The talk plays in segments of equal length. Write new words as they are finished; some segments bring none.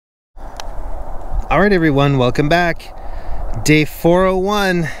Alright everyone, welcome back. Day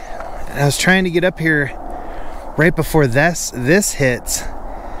 401. I was trying to get up here right before this hits.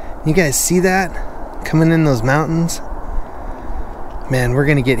 You guys see that? Coming in those mountains? Man, we're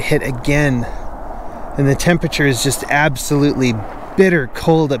gonna get hit again. And the temperature is just absolutely bitter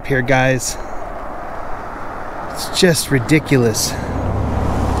cold up here, guys. It's just ridiculous.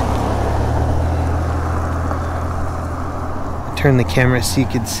 Turn the camera so you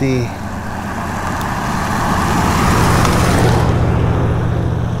can see.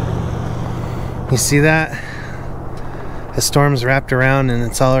 You see that? The storm's wrapped around and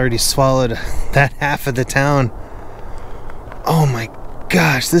it's already swallowed that half of the town. Oh my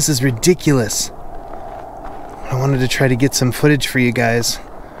gosh, this is ridiculous. I wanted to try to get some footage for you guys.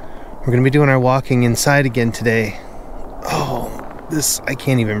 We're gonna be doing our walking inside again today. Oh, I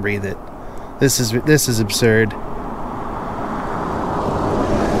can't even breathe it. This is absurd.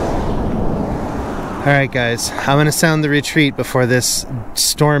 Alright guys, I'm gonna sound the retreat before this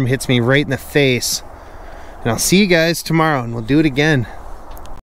storm hits me right in the face. And I'll see you guys tomorrow and we'll do it again.